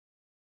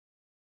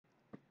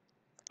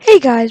Hey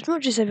guys,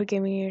 Mojo's Epic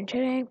Gaming here, and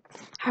today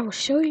I will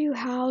show you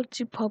how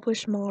to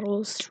publish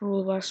models to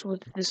Roblox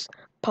with this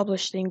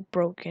publish thing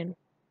broken.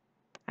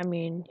 I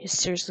mean, it's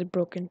seriously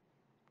broken,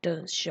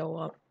 doesn't show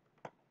up.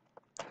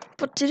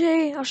 But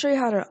today I'll show you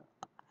how to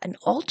an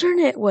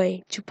alternate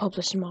way to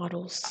publish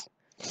models.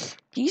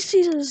 Do you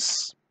see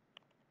this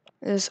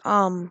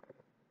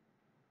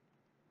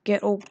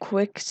get old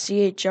quick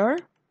CHR?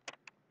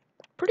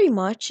 Pretty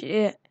much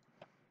the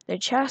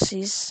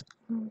chassis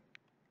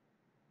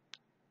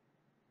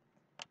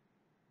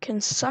can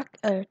suck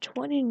a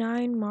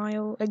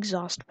 29-mile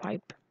exhaust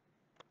pipe.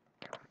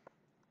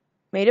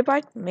 Made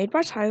by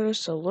Tyler,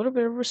 so a little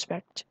bit of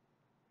respect.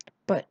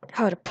 But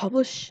how to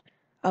publish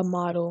a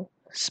model,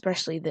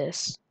 especially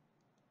this.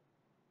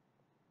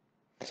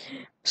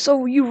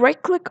 So you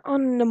right click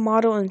on the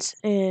model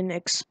in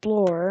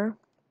Explorer.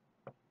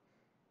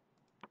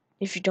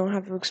 If you don't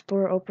have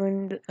Explorer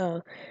open,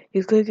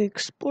 you click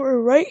Explorer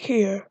right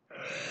here.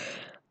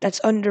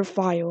 That's under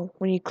File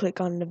when you click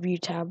on the View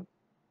tab.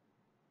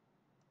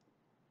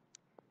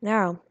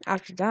 Now,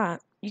 after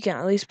that, you can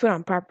at least put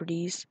on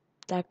Properties.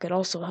 That could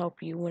also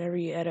help you whenever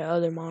you edit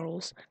other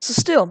models. So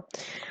still,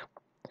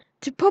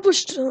 to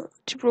publish to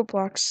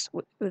Roblox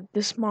with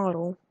this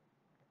model,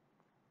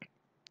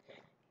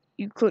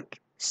 you click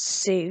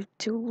save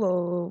to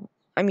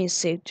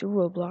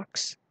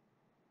Roblox.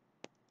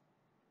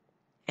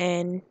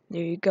 And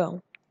there you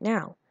go.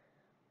 Now,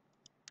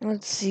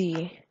 let's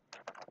see.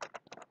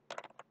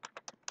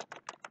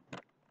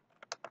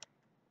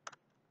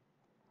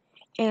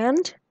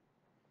 And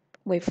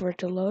wait for it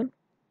to load.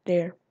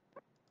 There.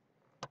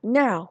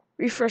 Now,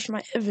 refresh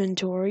my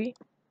inventory.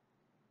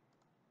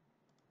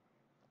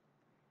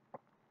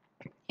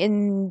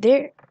 In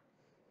there.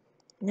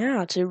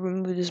 Now, to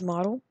remove this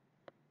model,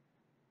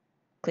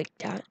 click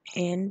that,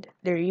 and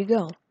there you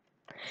go.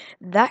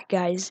 That,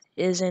 guys,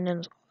 is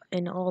an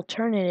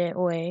alternate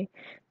way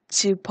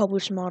to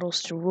publish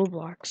models to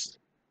Roblox.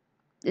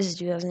 This is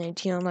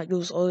 2018, unlike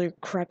those other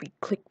crappy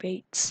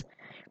clickbaits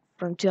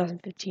from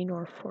 2015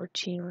 or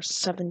 14 or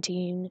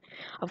 17,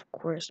 of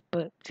course,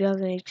 but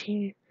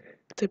 2018,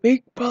 it's a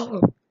big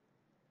problem.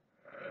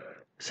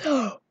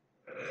 So,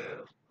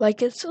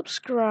 like and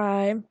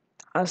subscribe.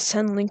 I'll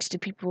send links to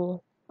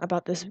people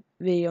about this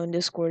video in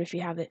Discord if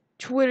you have it,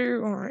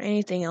 Twitter or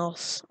anything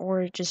else,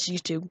 or just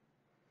YouTube.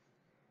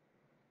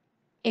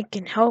 It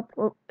can help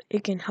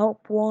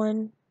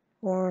one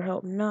or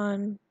help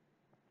none.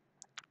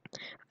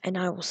 And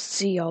I will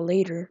see y'all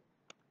later.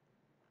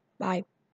 Bye.